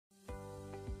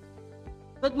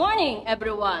Good morning,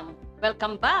 everyone.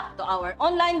 Welcome back to our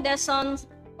online lessons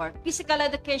for physical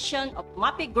education of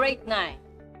Mapeh Grade 9.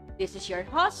 This is your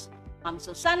host, Ma'am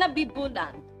Susana B.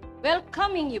 Bulan,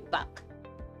 welcoming you back.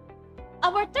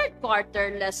 Our third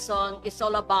quarter lesson is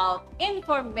all about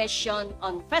information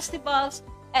on festivals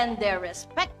and their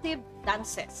respective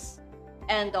dances,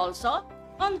 and also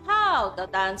on how to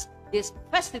dance these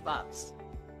festivals.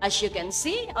 As you can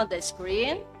see on the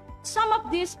screen, some of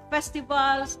these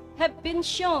festivals have been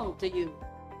shown to you.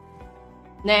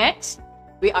 Next,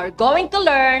 we are going to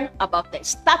learn about the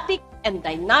static and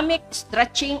dynamic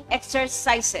stretching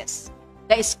exercises,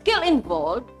 the skill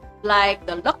involved, like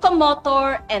the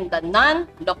locomotor and the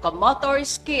non-locomotor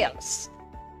skills.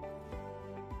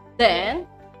 Then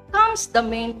comes the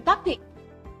main topic,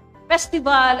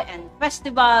 festival and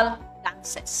festival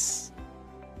dances.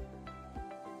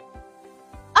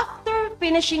 After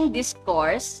finishing this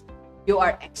course, you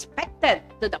are expected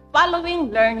to the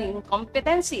following learning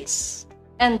competencies,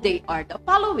 and they are the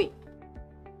following: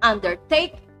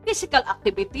 undertake physical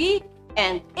activity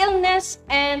and illness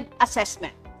and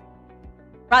assessment.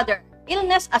 Rather,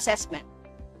 illness assessment.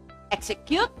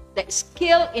 Execute the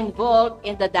skill involved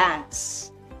in the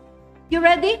dance. You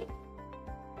ready?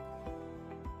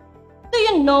 Do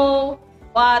you know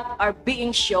what are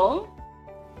being shown?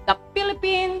 The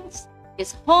Philippines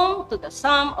is home to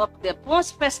some of the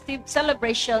most festive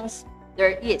celebrations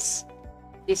there is.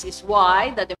 This is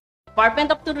why the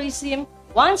Department of Tourism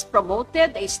once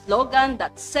promoted a slogan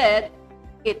that said,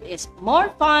 "It is more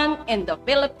fun in the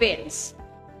Philippines."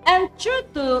 And true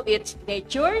to its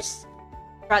nature,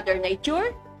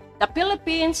 the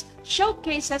Philippines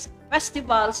showcases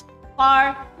festivals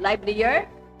far livelier,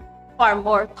 far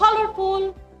more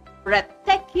colorful,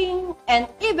 breathtaking, and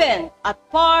even at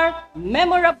par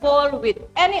memorable with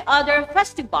any other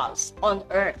festivals on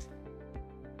earth.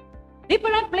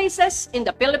 Different places in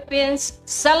the Philippines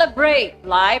celebrate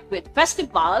life with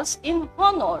festivals in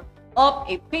honor of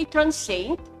a patron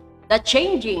saint, the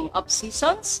changing of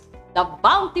seasons, the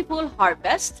bountiful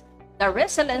harvest, the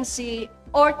resiliency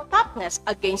or toughness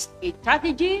against a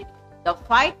tragedy, the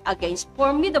fight against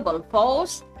formidable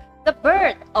foes, the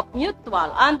birth of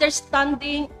mutual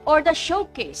understanding, or the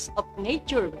showcase of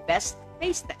nature's best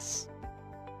tastes.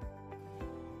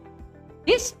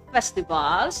 These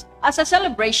festivals, as a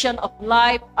celebration of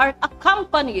life, are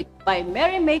accompanied by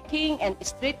merrymaking and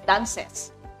street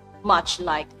dances, much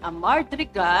like a Mardi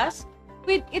Gras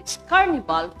with its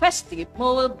carnival festive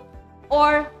mood,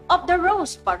 or of the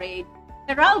Rose Parade,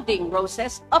 heralding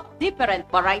roses of different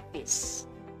varieties.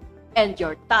 And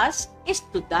your task is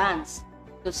to dance,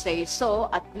 to say so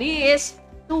at least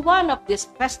to one of these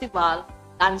festival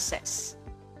dances.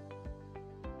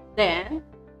 Then,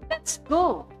 let's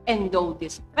go and know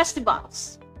these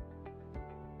festivals.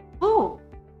 Oh,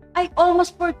 I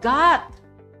almost forgot.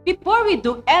 Before we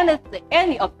do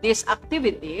any of these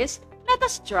activities, let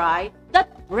us try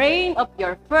that brain of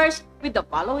your first with the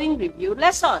following review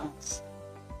lessons.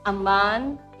 A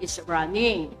man is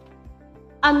running.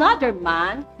 Another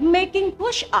man making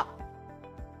push-up.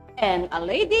 And a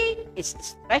lady is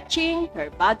stretching her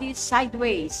body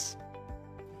sideways.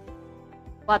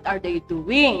 What are they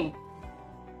doing?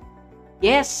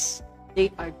 Yes,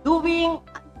 they are doing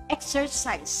an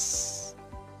exercise.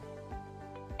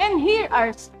 And here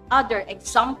are other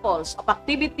examples of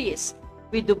activities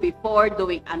we do before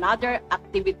doing another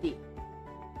activity.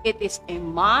 It is a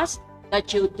must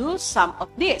that you do some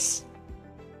of this.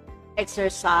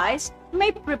 Exercise may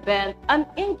prevent an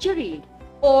injury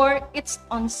or its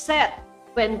onset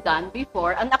when done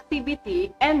before an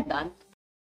activity and done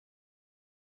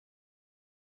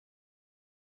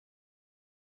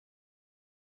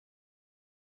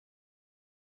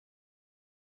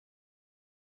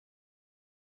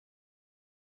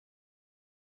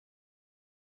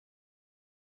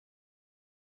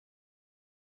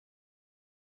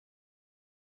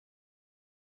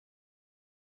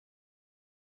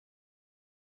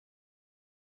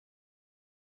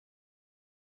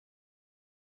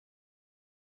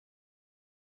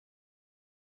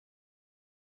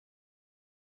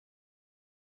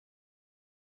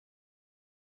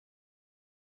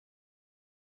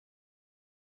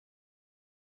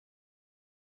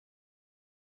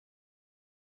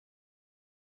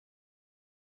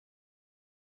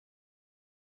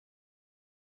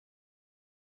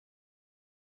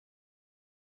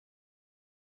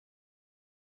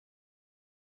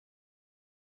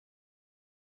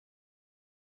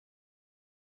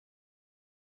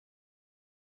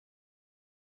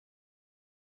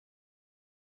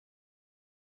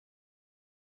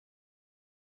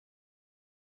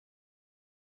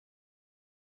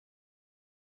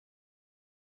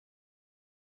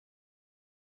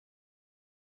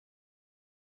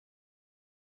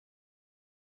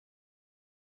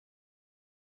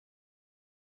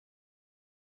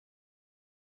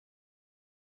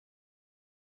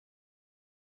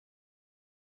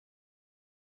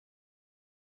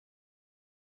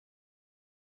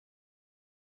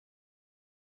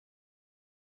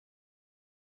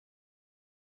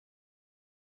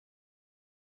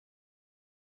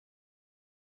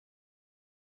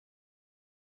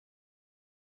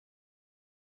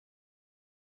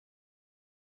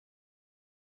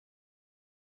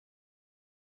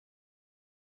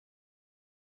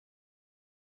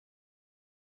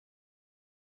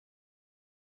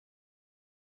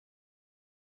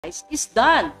exercise is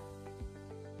done.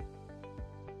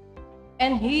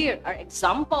 And here are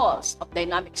examples of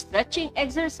dynamic stretching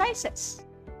exercises.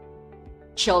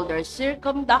 Shoulder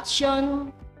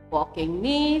circumduction, walking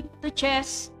knee to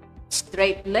chest,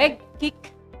 straight leg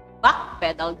kick, back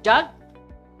pedal jog,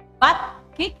 butt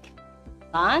kick,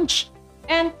 lunge,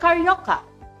 and carioca.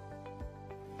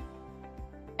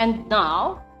 And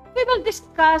now, we will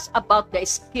discuss about the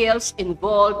skills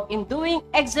involved in doing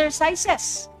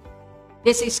exercises.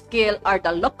 These skills are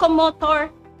the locomotor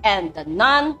and the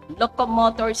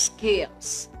non-locomotor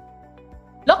skills.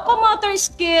 Locomotor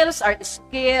skills are the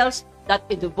skills that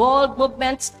involve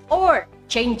movements or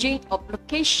changing of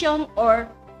location or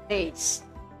place,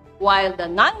 while the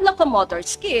non-locomotor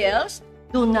skills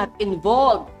do not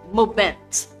involve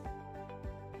movements.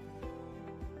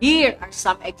 Here are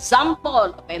some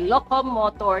examples of a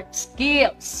locomotor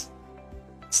skills.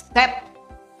 Step,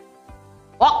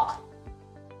 walk,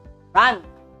 run,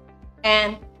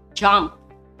 and jump.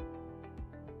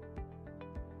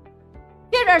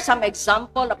 Here are some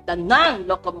examples of the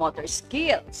non-locomotor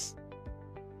skills.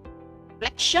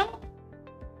 Flexion,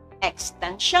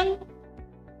 extension,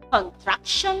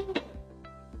 contraction,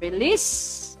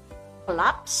 release,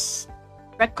 collapse,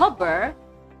 recover,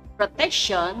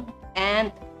 rotation,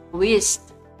 and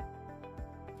twist.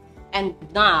 And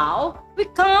now, we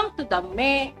come to the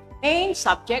main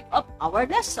subject of our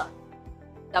lesson,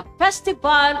 the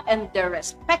festival and their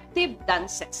respective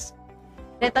dances.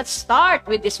 Let us start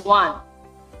with this one.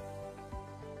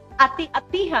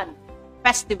 Ati-Atihan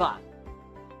Festival.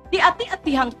 The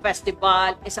Ati-Atihan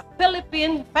Festival is a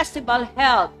Philippine festival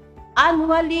held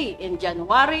annually in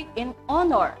January in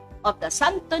honor of the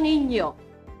Santo Niño,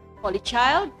 Holy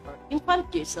Child or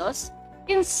Infant Jesus,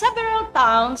 in several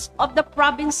towns of the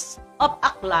province of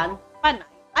Aklan, Panay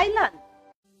Island.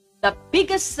 The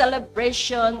biggest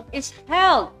celebration is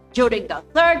held during the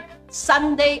third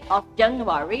Sunday of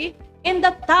January in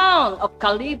the town of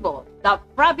Calibo, the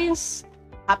province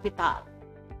capital.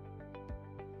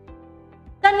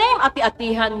 The name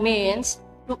Ati-Atihan means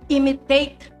to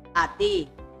imitate Ati,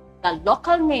 the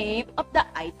local name of the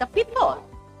Aita people,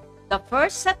 the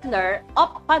first settler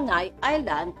of Panay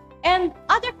Island and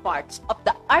other parts of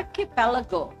the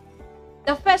archipelago.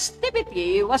 The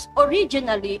festivity was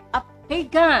originally a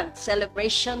pagan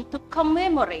celebration to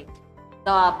commemorate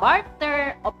the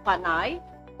barter of Panay,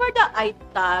 where the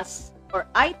Aitas, or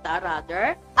Aita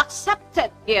rather,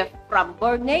 accepted gift from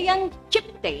Bornean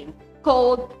chieftain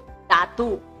called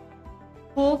Datu,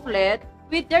 who fled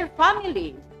with their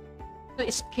families to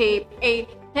escape a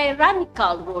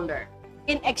tyrannical ruler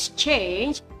in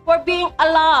exchange for being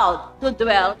allowed to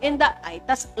dwell in the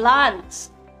Aitas lands.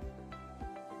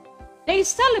 They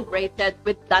celebrated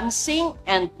with dancing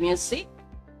and music,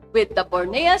 with the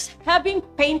Borneas having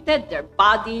painted their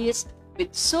bodies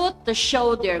with soot to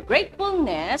show their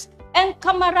gratefulness and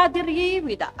camaraderie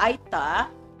with the Aita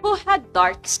who had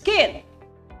dark skin.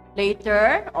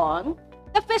 Later on,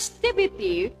 the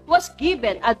festivity was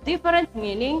given a different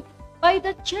meaning by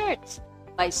the church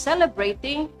by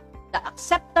celebrating the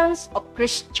acceptance of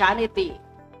Christianity,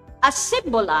 as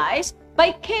symbolized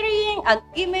by carrying an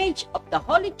image of the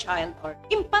Holy Child or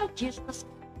Infant Jesus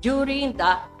during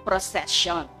the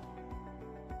procession.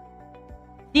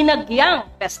 Dinagyang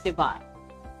Festival.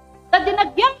 The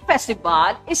Dinagyang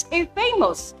Festival is a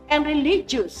famous and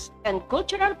religious and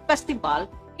cultural festival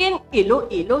in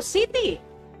Iloilo City,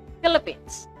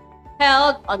 Philippines,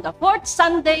 held on the fourth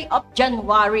Sunday of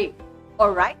January,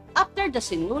 or right after the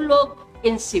Sinulog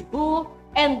in Cebu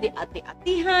and the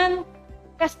Ati-Atihan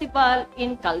Festival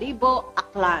in Calibo,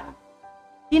 Aklan.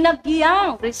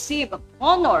 Dinagyang received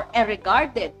honor and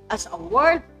regarded as a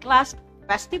world-class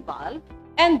festival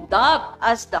and dubbed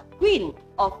as the Queen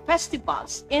of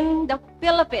Festivals in the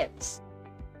Philippines.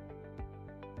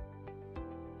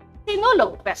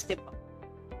 Sinulog Festival.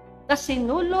 The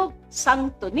Sinulog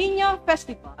Santo Niño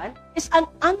Festival is an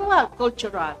annual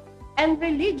cultural and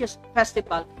religious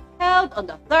festival held on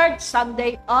the third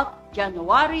Sunday of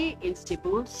January in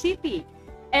Cebu City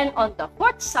and on the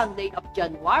fourth Sunday of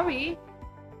January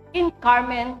in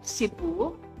Carmen,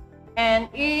 Cebu, and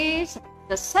is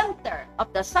the center of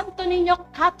the Santo Niño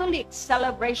Catholic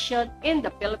celebration in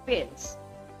the Philippines.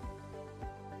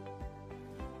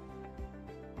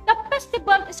 The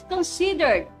festival is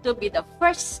considered to be the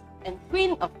first and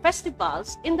queen of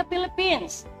festivals in the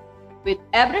Philippines, with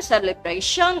every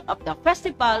celebration of the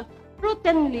festival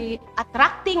routinely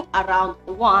attracting around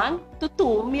 1 to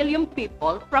 2 million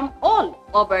people from all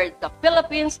over the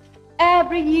Philippines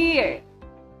every year.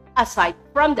 Aside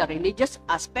from the religious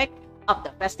aspect of the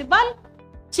festival,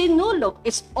 Sinulog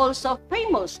is also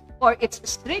famous for its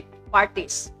street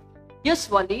parties,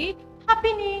 usually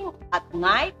happening at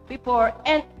night before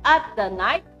and at the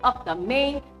night of the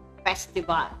main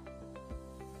festival.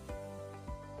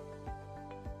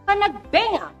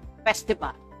 Panagbenga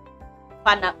Festival.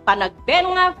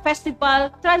 Panagbenga Festival,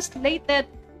 translated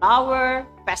Flower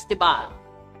Festival,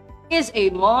 is a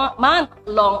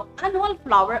month-long annual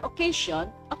flower occasion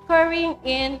occurring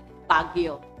in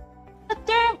Baguio. The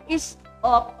term is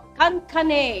of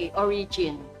Kankanaey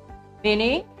origin,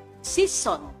 meaning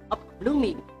season of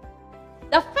blooming.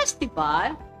 The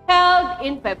festival, held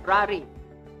in February,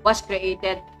 was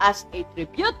created as a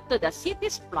tribute to the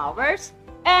city's flowers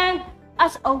and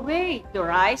as a way to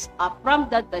rise up from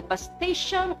the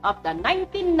devastation of the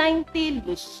 1990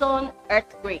 Luzon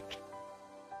earthquake.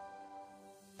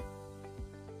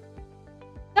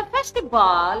 The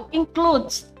festival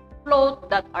includes floats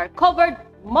that are covered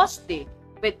mostly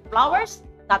with flowers,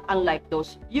 not unlike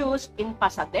those used in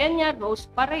Pasadena Rose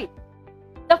Parade.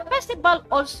 The festival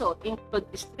also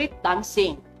includes street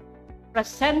dancing,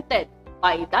 presented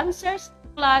by dancers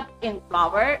clad in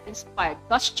flower-inspired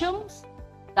costumes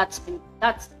that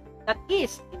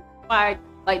is inspired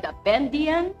by the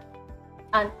Bendian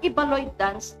and Ibaloy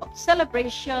dance of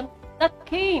celebration that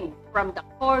came from the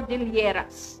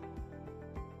Cordilleras.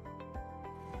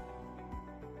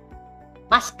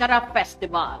 Mascara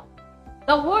Festival.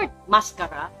 The word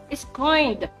mascara is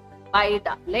coined by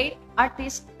the late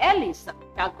artist Eli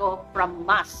Santiago from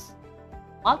mas,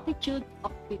 multitude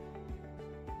of people.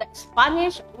 The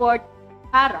Spanish word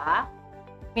cara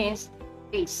means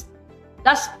face,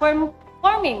 thus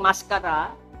forming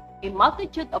mascara, a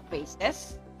multitude of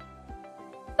faces.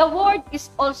 The word is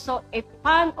also a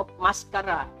pun of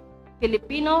mascara,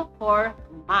 Filipino for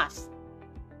mask,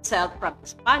 itself from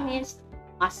Spanish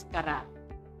mascara.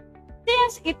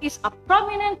 Since it is a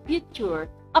prominent feature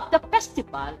of the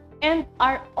festival and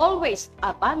are always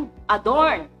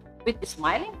adorned with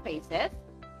smiling faces,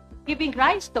 giving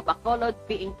rise to Bacolod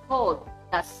being called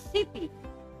the City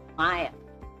Smile.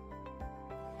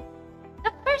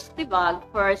 The festival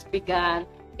first began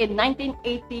in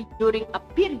 1980 during a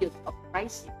period of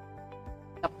crisis.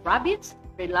 The province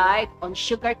relied on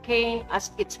sugarcane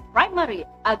as its primary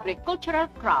agricultural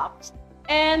crops,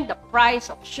 and the price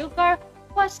of sugar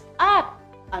was at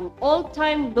an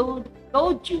all-time low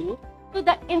due to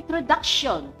the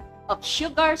introduction of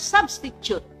sugar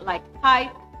substitute like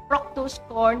high fructose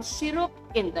corn syrup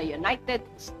in the United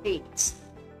States.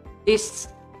 This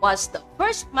was the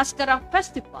first Mascara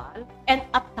Festival and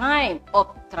a time of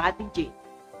tragedy.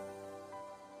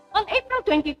 On April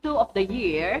 22 of the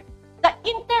year, the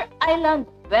inter-island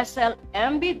vessel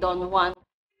MV Don Juan,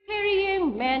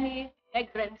 carrying many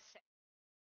migrants,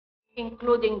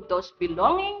 including those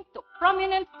belonging to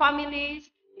prominent families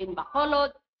in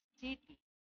Bacolod City,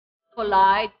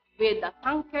 collide with the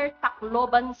tanker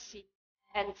Tacloban Sea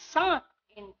and sunk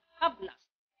in Cablas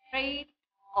Strait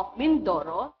of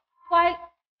Mindoro while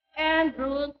en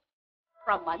route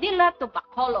from Manila to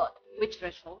Bacolod, which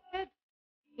resulted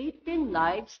 18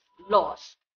 lives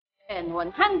lost and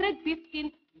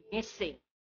 115 missing.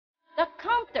 To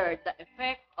counter the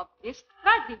effect of these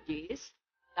tragedies,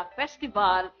 the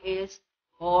festival is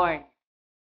born.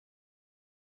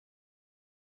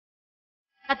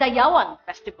 Kadayawan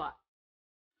Festival.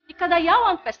 The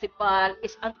Kadayawan Festival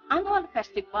is an annual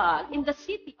festival in the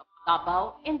city of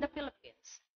Davao in the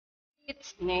Philippines.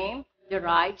 Its name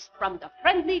derives from the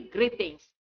friendly greetings,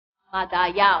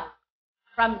 Madayaw,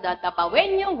 from the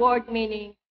Dabawenyo word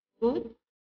meaning good,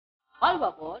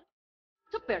 valuable,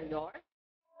 superior,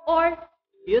 or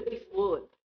beautiful.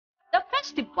 The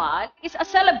festival is a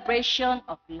celebration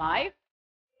of life,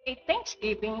 a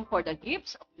thanksgiving for the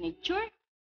gifts of nature,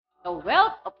 the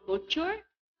wealth of culture,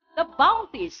 the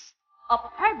bounties of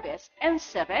harvest, and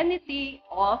serenity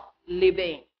of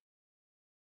living.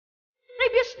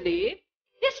 Previously,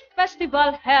 this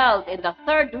festival held in the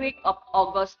third week of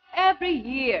August every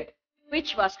year,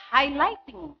 which was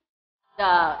highlighting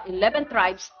the 11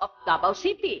 tribes of Davao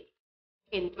City.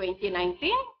 In 2019,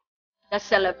 the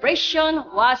celebration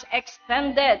was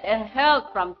extended and held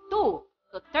from 2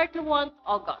 to 31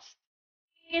 August.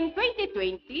 In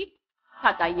 2020,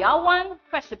 Kadayawan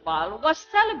Festival was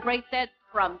celebrated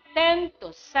from 10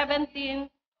 to 17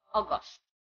 August.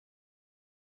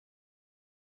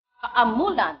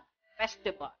 Kaamulan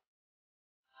Festival.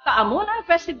 Kaamulan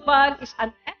Festival is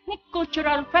an ethnic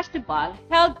cultural festival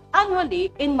held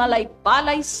annually in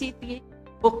Malaybalay City,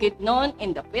 Bukidnon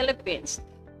in the Philippines,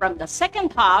 from the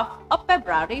second half of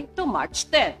February to March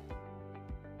 10.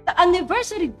 The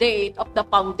anniversary date of the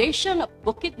foundation of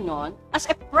Bukidnon as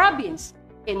a province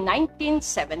in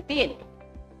 1917.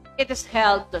 It is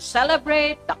held to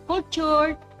celebrate the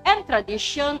culture, and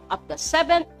tradition of the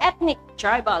 7 ethnic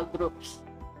tribal groups: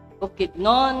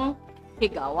 Bukidnon,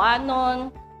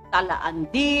 Higawanon,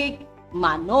 Talaandig,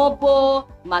 Manobo,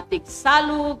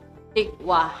 Matigsalug,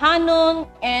 Tigwahanon,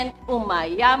 and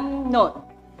Umayamnon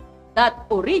that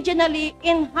originally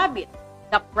inhabit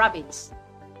the province.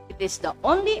 It is the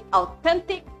only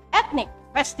authentic ethnic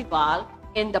festival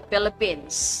in the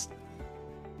Philippines.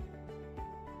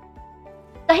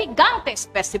 The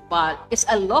Gigantes Festival is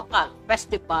a local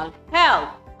festival held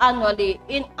annually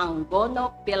in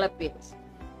Angono, Philippines,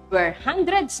 where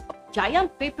hundreds of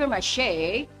giant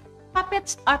papier-mâché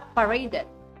puppets are paraded,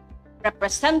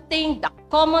 representing the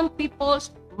common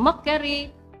people's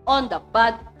mockery on the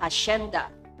Bad Hacienda,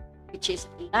 which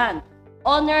is land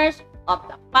owners of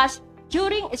the past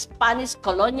during Spanish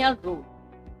colonial rule.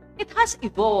 It has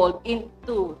evolved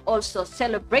into also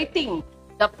celebrating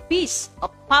the feast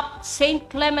of Pope Saint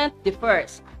Clement I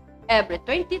every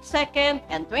 22nd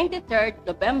and 23rd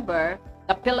November,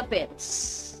 the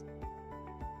Philippines.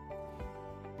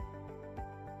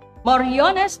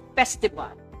 Moriones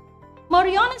Festival.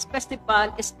 Moriones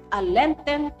Festival is a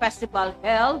Lenten festival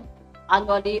held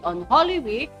annually on Holy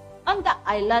Week on the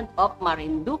island of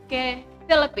Marinduque,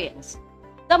 Philippines.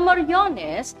 The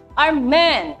Moriones are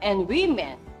men and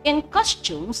women in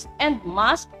costumes and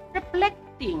masks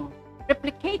replicating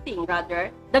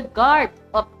the garb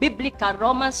of biblical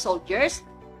Roman soldiers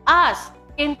as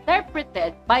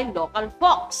interpreted by local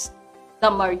folks. The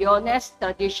Moriones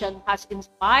tradition has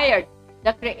inspired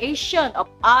the creation of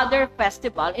other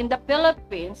festivals in the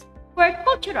Philippines where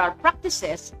cultural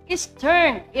practices is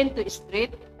turned into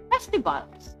street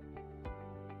festivals.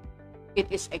 It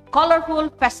is a colorful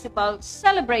festival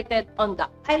celebrated on the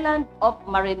island of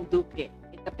Marinduque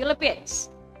in the Philippines.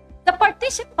 The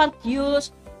participants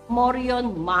use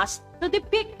Morion masks to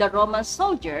depict the Roman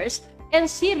soldiers and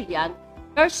Syrian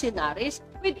mercenaries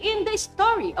within the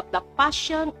story of the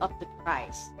Passion of the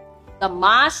Christ. The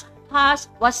mask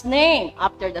was named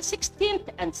after the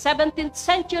 16th and 17th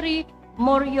century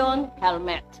Morion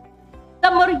helmet. The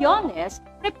Moriones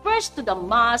refers to the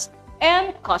mask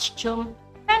and costume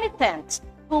penitents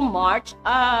who march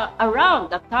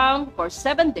around the town for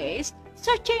 7 days,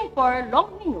 searching for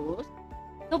Longinus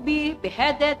to be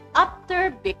beheaded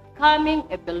after becoming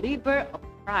a believer of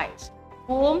Christ,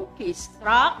 whom he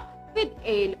struck with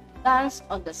a lance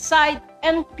on the side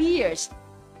and pierced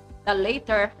the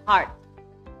latter heart.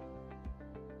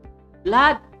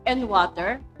 Blood and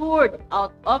water poured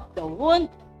out of the wound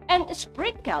and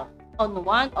sprinkled on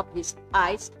one of his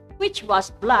eyes, which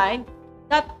was blind,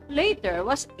 that later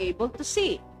was able to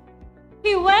see.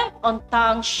 He went on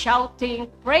town shouting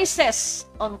praises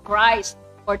on Christ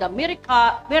for the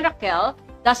miracle,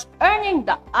 thus earning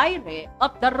the ire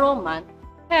of the Roman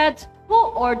heads who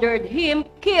ordered him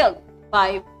killed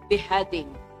by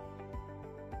beheading.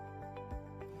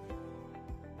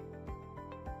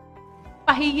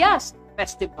 Pahiyas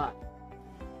Festival.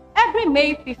 Every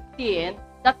May 15,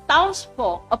 the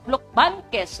townsfolk of Lucban,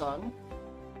 Quezon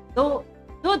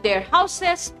do their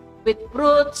houses with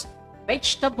fruits,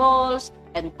 vegetables,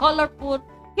 and colorful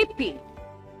hippie,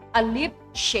 a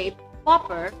leaf-shaped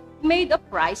popper made of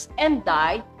rice and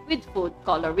dyed with food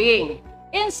coloring,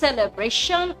 in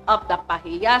celebration of the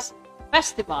Pahiyas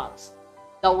festivals.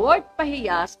 The word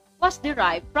Pahiyas was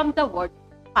derived from the word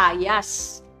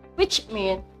payas, which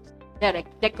means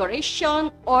decoration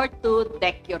or to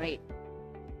decorate.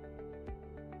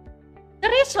 The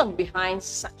reason behind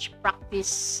such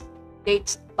practice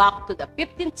dates back to the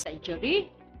 15th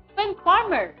century, when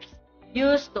farmers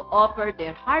used to offer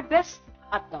their harvest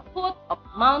at the foot of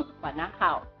Mount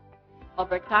Banahaw.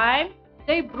 Over time,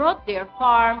 they brought their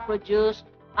farm produce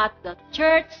at the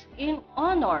church in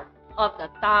honor of the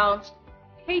town's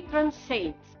patron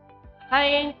saints,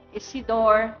 Saint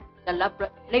Isidore the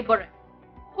Laborer,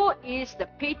 who is the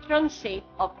patron saint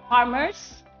of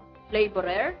farmers,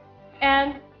 laborer,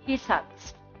 and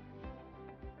peasants.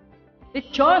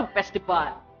 Lechon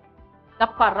Festival, the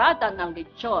Parada ng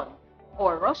Lechon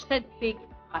or Roasted Pig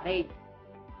Parade,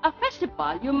 a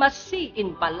festival you must see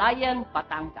in Balayan,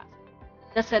 Batangas.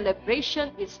 The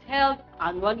celebration is held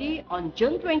annually on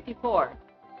June 24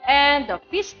 and the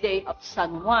feast day of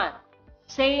San Juan,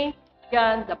 Saint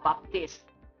John the Baptist.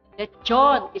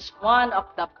 Lechon is one of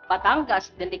the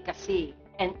Batangas delicacy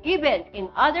and even in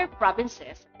other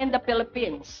provinces in the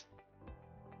Philippines.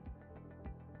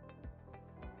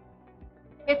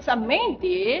 It's a main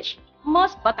dish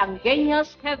most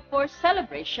Batangueños have for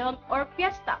celebration or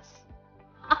fiestas.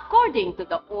 According to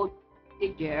the old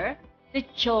figure,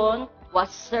 lechon was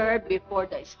served before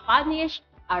the Spanish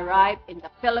arrived in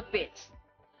the Philippines.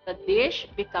 The dish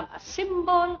became a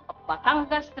symbol of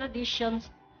Batangas traditions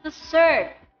to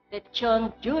serve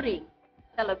lechon during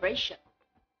celebration.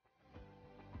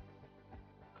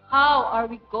 How are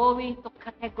we going to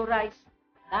categorize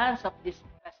dance of these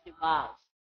festivals?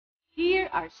 Here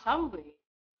are some ways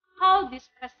how this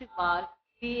festival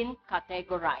been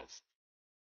categorized.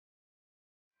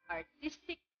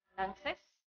 Artistic dances,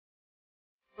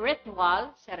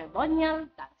 ritual ceremonial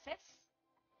dances,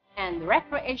 and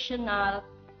recreational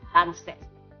dances.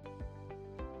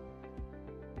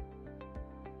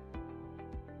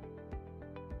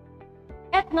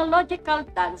 Ethnological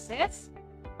dances,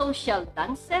 social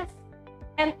dances,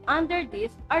 and under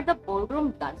this are the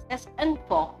ballroom dances and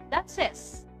folk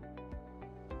dances.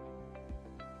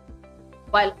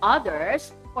 While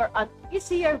others, for an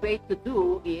easier way to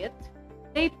do it,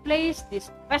 they place this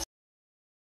festival.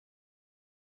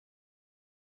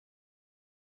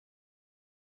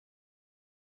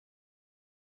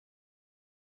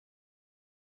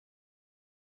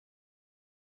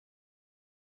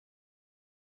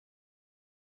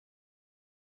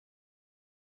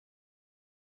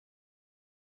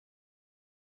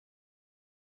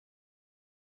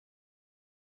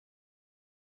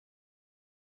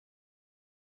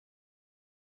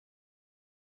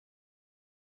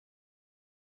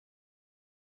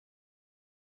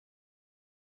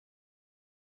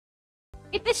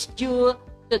 It is due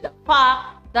to the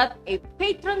fact that a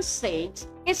patron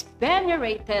saint is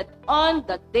venerated on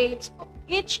the dates of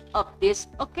each of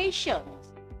these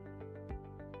occasions.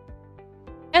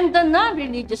 And the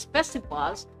non-religious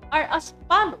festivals are as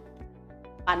follows: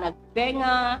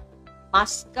 Panagbenga,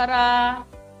 Maskara,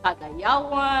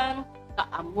 Kadayawan,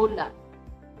 Kaamulan.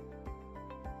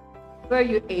 Were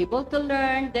you able to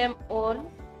learn them all?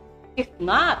 If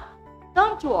not,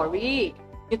 don't worry.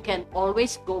 You can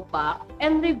always go back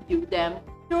and review them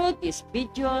through this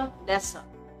video lesson.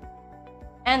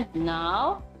 And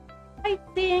now, I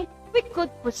think we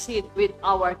could proceed with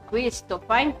our quiz to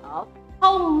find out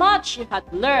how much you had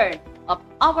learned of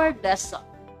our lesson.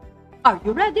 Are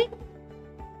you ready?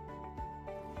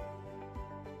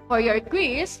 For your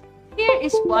quiz, here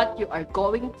is what you are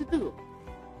going to do.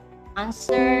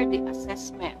 Answer the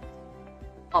assessment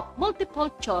of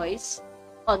multiple choice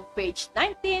on page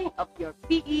 19 of your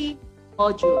PE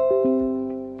module.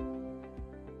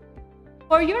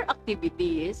 For your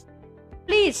activities,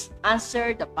 please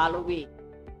answer the following.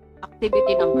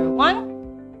 Activity number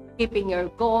 1, keeping your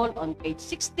goal on page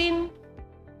 16.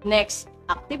 Next,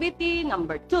 activity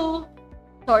number 2,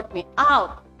 sort me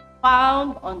out,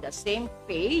 found on the same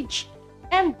page.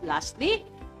 And lastly,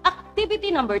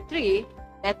 activity number 3,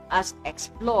 let us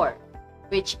explore,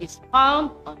 which is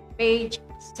found on page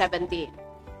 17.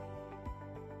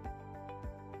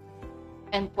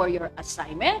 And for your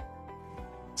assignment,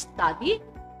 study,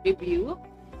 review,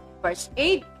 first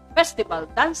aid, festival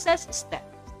dances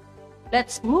steps.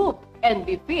 Let's move and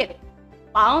be fit,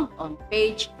 found on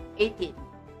page 18.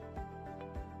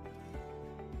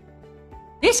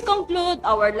 This concludes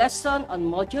our lesson on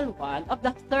Module 1 of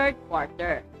the 3rd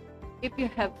quarter. If you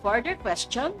have further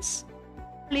questions,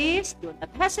 please do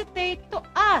not hesitate to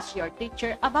ask your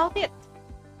teacher about it.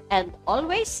 And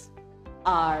always,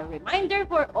 a reminder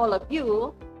for all of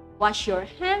you, wash your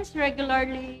hands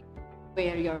regularly,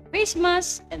 wear your face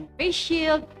mask and face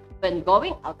shield when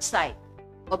going outside.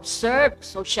 Observe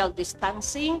social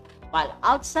distancing while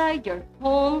outside your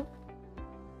home.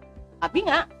 Sabi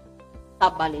nga, sa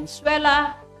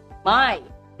Valenzuela, may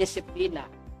disiplina.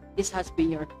 This has been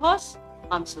your host,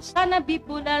 Ma'am Susana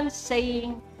Bibulan,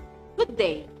 saying good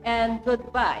day and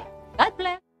goodbye. God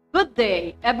bless. Good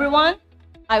day, everyone.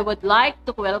 I would like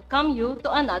to welcome you to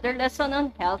another lesson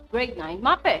on Health Grade 9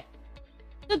 Mapeh.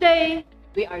 Today,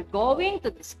 we are going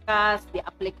to discuss the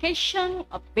application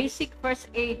of basic first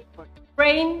aid for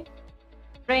sprain,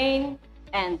 strain,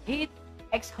 and heat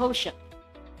exhaustion.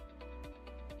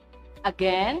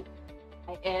 Again,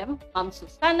 I am Ma'am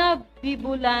Susana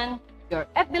Bibulan,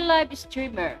 your FB Live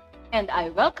streamer, and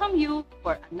I welcome you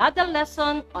for another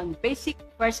lesson on basic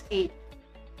first aid.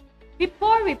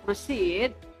 Before we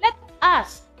proceed, let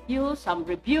us do some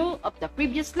review of the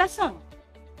previous lesson.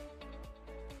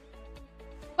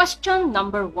 Question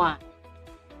number 1.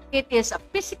 It is a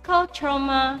physical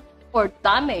trauma or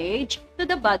damage to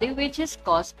the body which is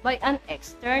caused by an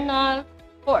external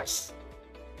force.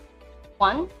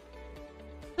 1,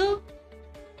 2,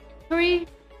 3,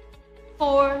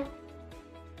 4,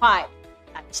 5.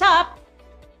 Time's up.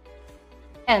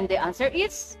 And the answer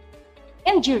is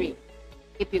injury.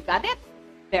 If you got it,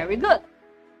 very good.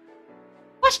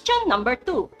 Question number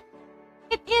 2.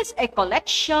 It is a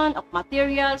collection of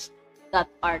materials that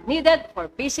are needed for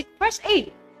basic first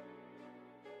aid.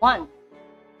 1,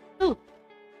 2,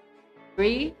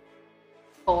 3,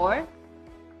 4,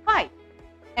 5.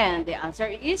 And the answer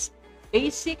is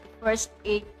basic first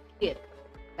aid kit.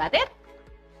 Got it?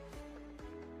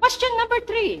 Question number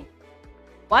 3.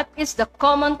 What is the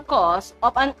common cause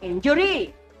of an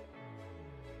injury?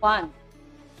 1,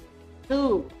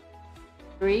 2,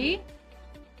 3,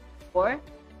 4,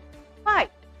 5.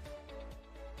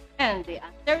 And the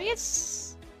answer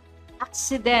is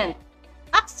accident.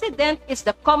 Accident is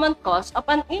the common cause of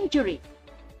an injury.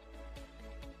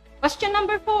 Question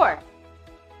number 4.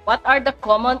 What are the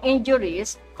common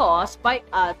injuries caused by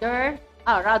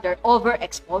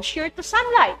overexposure to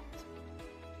sunlight?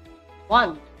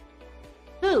 1,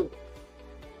 2,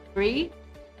 3,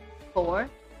 4,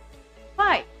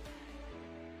 5.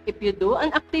 If you do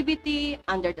an activity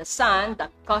under the sun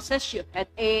that causes you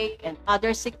headache and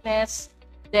other sickness,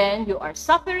 then you are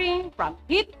suffering from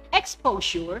heat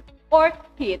exposure or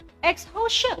heat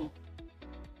exhaustion.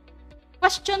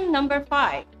 Question number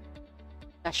 5.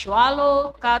 The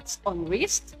swallow, cuts on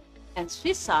wrist, and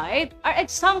suicide are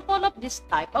example of this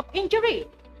type of injury.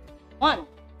 1,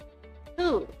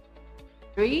 2,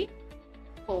 3,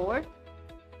 4,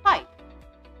 5.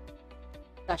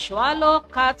 The swallow,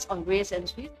 cuts on wrist, and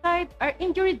suicide are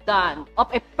injury done of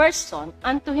a person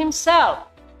unto himself.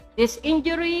 This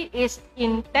injury is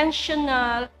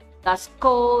intentional, thus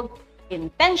called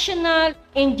intentional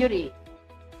injury.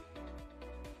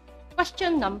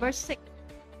 Question number 6.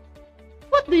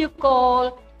 What do you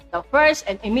call the first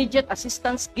and immediate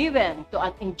assistance given to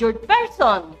an injured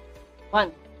person?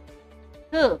 1,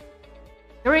 2,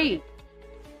 3,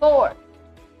 4,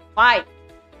 5.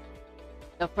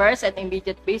 The first and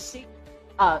immediate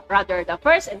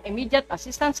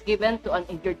assistance given to an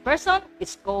injured person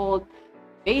is called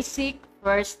basic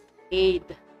first aid.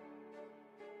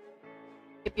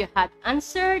 If you had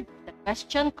answered the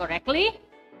question correctly,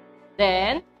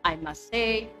 then I must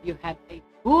say you have a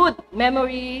good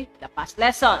memory the past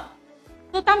lesson.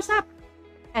 2 thumbs up.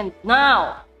 And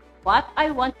now, what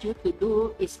I want you to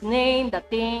do is name the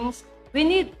things we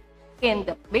need in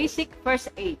the basic first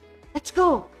aid. Let's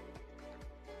go.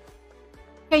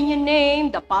 Can you name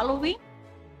the following?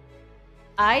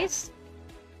 Ice.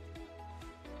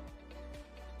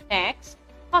 Next,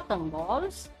 cotton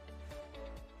balls.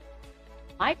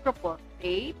 Micropore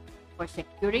tape for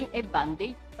securing a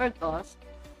bandage or gauze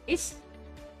is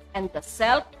and the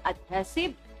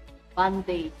self-adhesive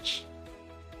bandage.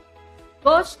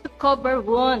 Gauze to cover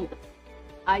wound.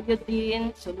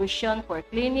 Iodine solution for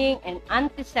cleaning and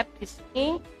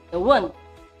antisepticing the wound.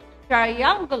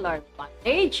 Triangular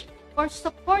bandage for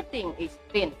supporting a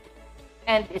splint.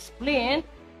 And a splint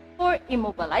for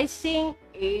immobilizing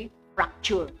a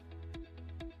fracture.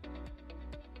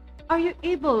 Are you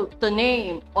able to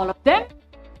name all of them?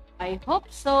 I hope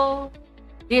so.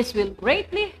 This will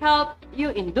greatly help you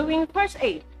in doing first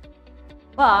aid.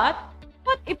 But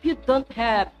what if you don't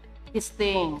have these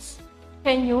things?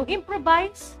 Can you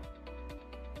improvise?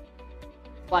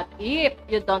 What if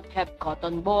you don't have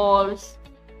cotton balls,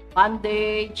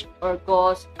 bandage, or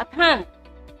gauze at hand?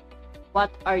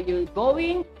 What are you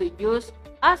going to use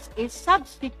as a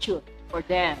substitute for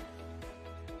them?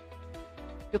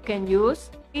 You can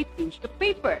use a tissue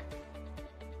paper.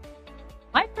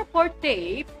 Micropore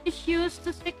tape is used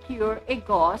to secure a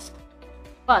gauze,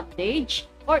 bandage,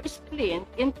 or splint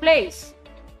in place.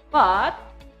 But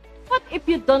what if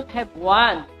you don't have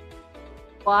one?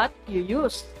 What you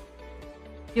use?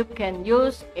 You can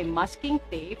use a masking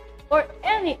tape or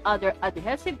any other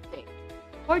adhesive tape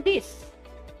for this.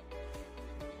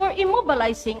 For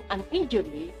immobilizing an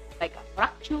injury like a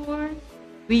fracture,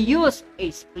 we use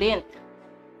a splint.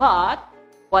 But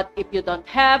what if you don't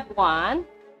have one?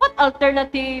 What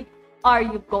alternative are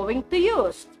you going to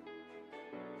use?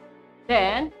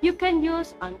 Then you can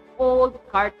use an old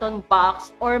carton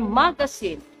box or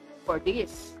magazine for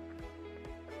this.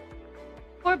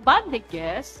 For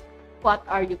bandages, what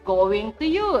are you going to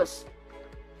use?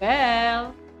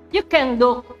 Well, you can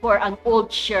look for an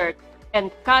old shirt and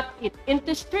cut it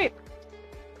into strips.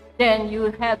 Then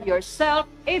you have yourself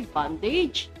a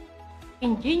bandage.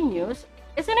 Ingenious,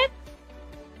 isn't it?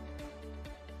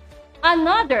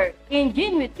 Another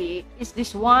ingenuity is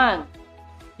this one.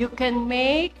 You can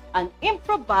make an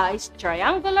improvised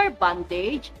triangular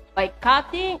bandage by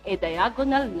cutting a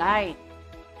diagonal line,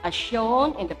 as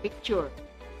shown in the picture,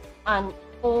 and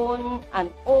on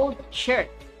an old shirt.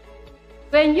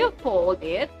 When you fold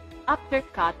it after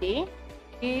cutting,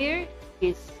 here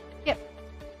is it.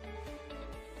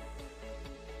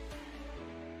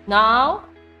 Now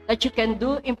that you can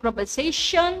do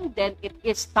improvisation, then it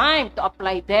is time to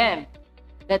apply them.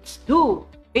 Let's do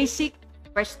basic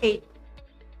first aid.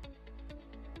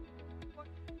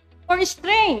 For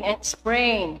strain and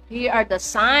sprain, here are the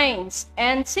signs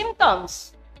and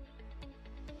symptoms.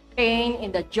 Pain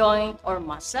in the joint or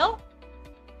muscle,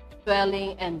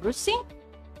 swelling and bruising,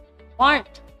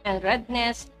 warmth and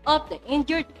redness of the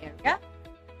injured area,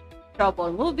 trouble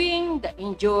moving the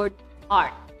injured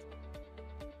part.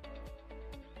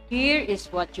 Here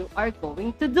is what you are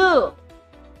going to do.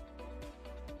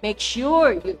 Make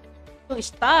sure you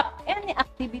stop any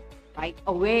activity right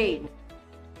away.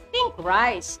 Think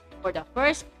rice for the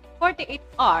first 48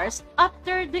 hours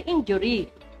after the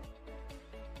injury.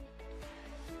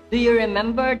 Do you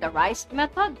remember the rice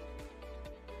method?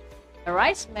 The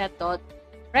rice method,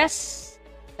 press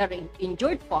the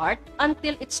injured part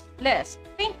until it's less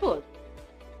painful.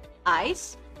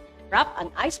 Ice, wrap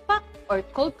an ice pack or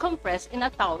cold compress in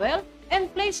a towel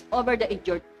and place over the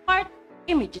injured part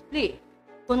immediately.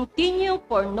 Continue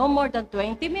for no more than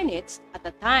 20 minutes at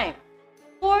a time,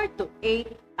 4 to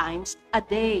 8 times a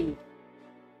day.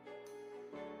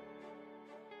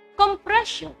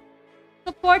 Compression.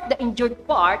 Support the injured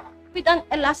part with an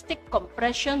elastic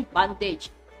compression bandage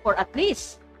for at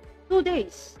least 2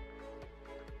 days.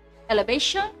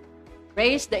 Elevation.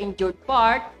 Raise the injured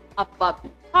part above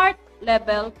heart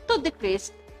level to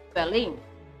decrease swelling.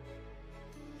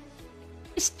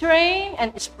 Strain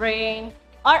and sprain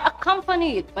are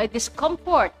accompanied by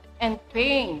discomfort and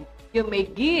pain. You may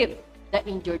give the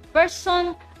injured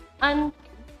person an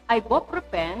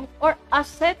ibuprofen or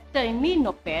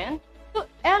acetaminophen to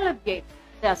alleviate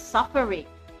the suffering.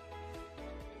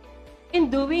 In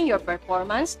doing your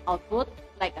performance output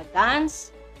like a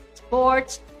dance,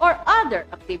 sports, or other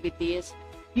activities,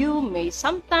 you may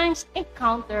sometimes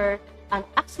encounter an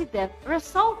accident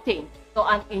resulting to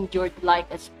an injury like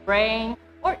a sprain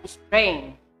or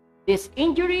sprain. This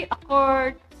injury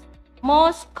occurs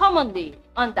most commonly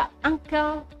on the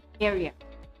ankle area.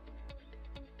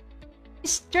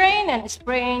 Strain and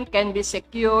sprain can be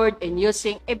secured in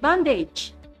using a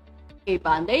bandage. A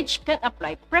bandage can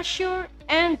apply pressure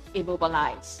and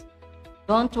immobilize.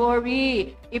 Don't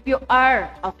worry if you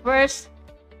are a first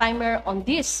timer on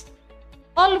this.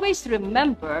 Always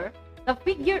remember the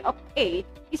figure of 8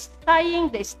 is tying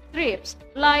the strips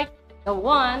like the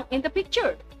one in the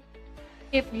picture.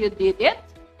 If you did it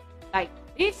like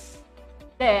this,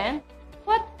 then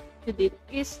what you did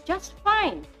is just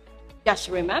fine.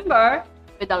 Just remember,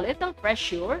 with a little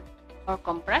pressure or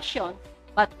compression,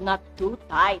 but not too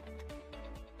tight.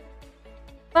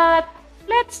 But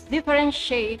let's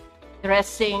differentiate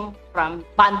dressing from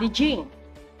bandaging.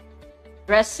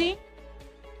 Dressing,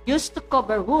 used to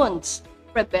cover wounds,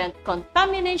 prevent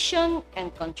contamination,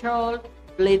 and control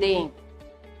bleeding.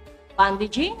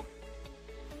 Bandaging,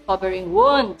 covering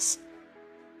wounds,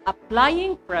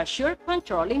 applying pressure,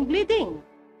 controlling bleeding,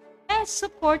 and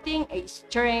supporting a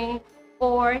strain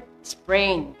or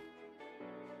sprain.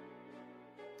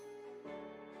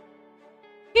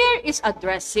 Here is a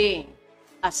dressing.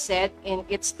 As said in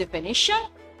its definition,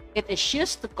 it is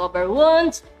used to cover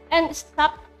wounds and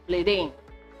stop bleeding.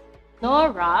 No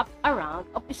wrap around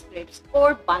of strips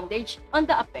or bandage on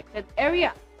the affected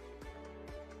area.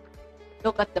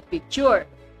 Look at the picture.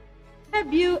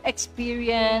 Have you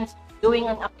experienced doing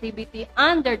an activity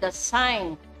under the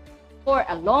sun for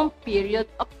a long period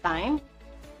of time?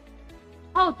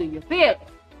 How do you feel?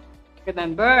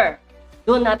 Remember,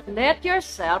 do not let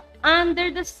yourself under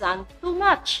the sun too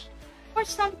much, for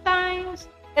sometimes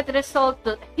it results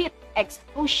in heat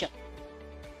exhaustion.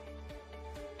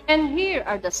 And here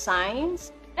are the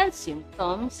signs and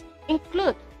symptoms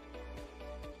include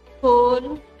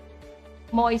cool,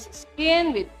 moist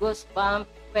skin with goosebumps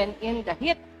when in the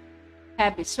heat,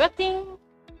 heavy sweating,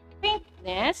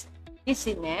 faintness,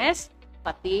 dizziness,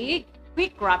 fatigue,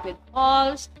 quick rapid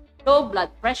pulse, low blood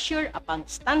pressure upon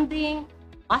standing,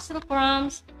 muscle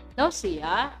cramps,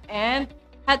 nausea, and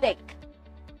headache.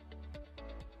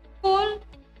 Cool,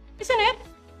 isn't it?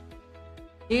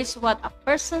 This is what a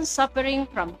person suffering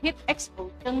from heat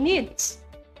exhaustion needs.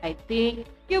 I think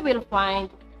you will find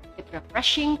it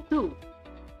refreshing too.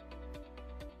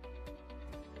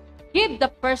 Give the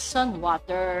person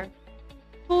water,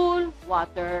 cool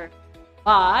water.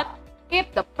 But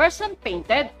if the person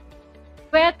fainted,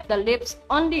 wet the lips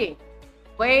only.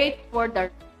 Wait for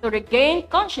to regain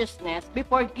consciousness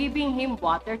before giving him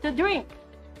water to drink.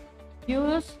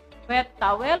 Use wet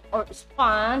towel or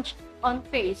sponge on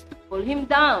face to cool him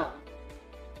down.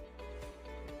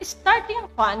 Starting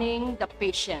fanning the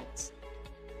patient.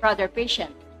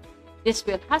 This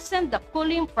will hasten the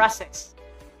cooling process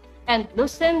and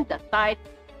loosen the tight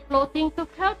clothing to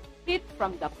help heat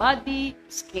from the body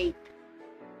escape.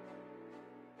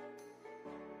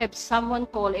 Have someone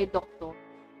call a doctor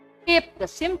if the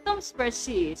symptoms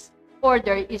persist or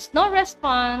there is no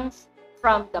response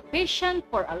from the patient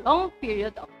for a long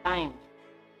period of time.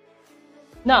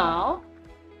 Now,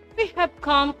 we have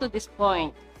come to this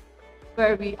point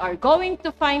where we are going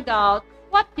to find out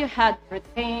what you had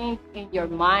retained in your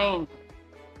mind.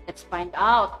 Let's find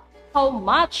out, how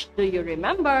much do you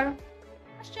remember?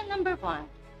 Question number 1.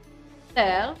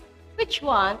 Tell which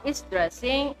one is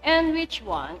dressing and which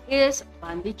one is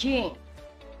bandaging.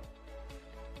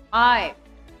 5,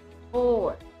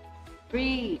 4,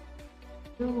 3,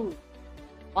 2,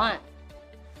 1.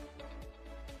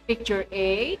 Picture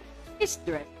A is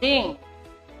dressing,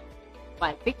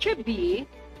 while picture B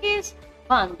is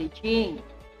bandaging.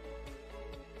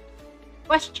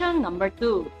 Question number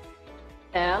 2.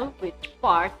 Tell which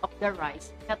part of the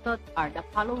RISE method are the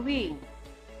following.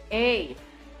 A.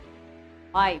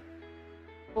 5,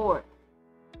 4,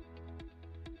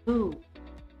 2,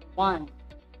 1.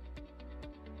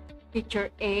 Picture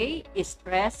A is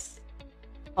press,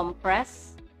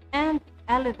 compress, and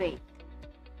elevate.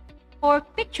 For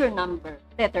picture number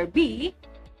letter B,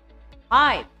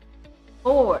 5,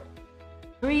 4,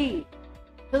 3,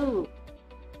 2,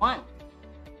 1.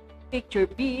 Picture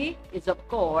B is, of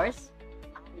course,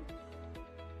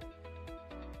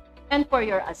 and for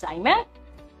your assignment,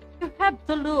 you have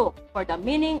to look for the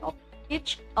meaning of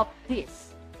each of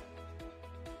these.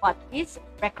 What is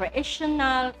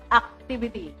recreational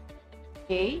activity?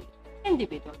 A.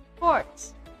 Individual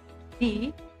sports.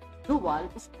 B. Dual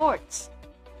sports.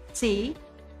 C.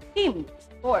 Team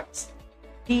sports.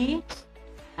 D.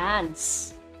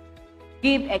 Dance.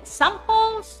 Give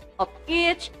examples of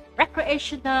each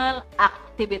recreational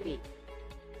activity.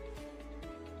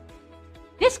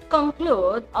 This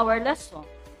concludes our lesson.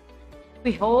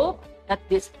 We hope that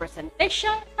this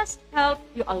presentation has helped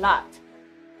you a lot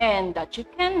and that you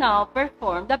can now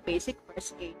perform the basic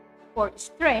first aid for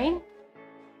strain,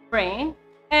 sprain,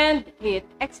 and heat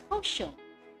exhaustion.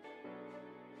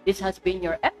 This has been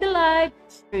your FB Live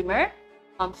streamer,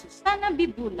 Susana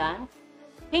Bibulan,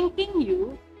 thanking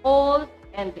you all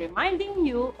and reminding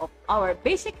you of our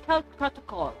basic health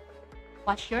protocol.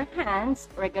 Wash your hands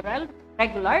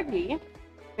regularly,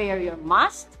 wear your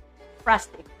mask,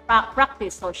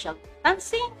 practice social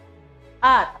distancing,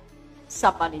 at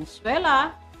sa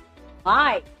Valenzuela,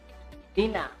 Mike,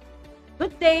 Dina.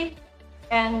 Good day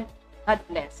and God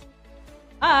bless.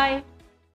 Bye!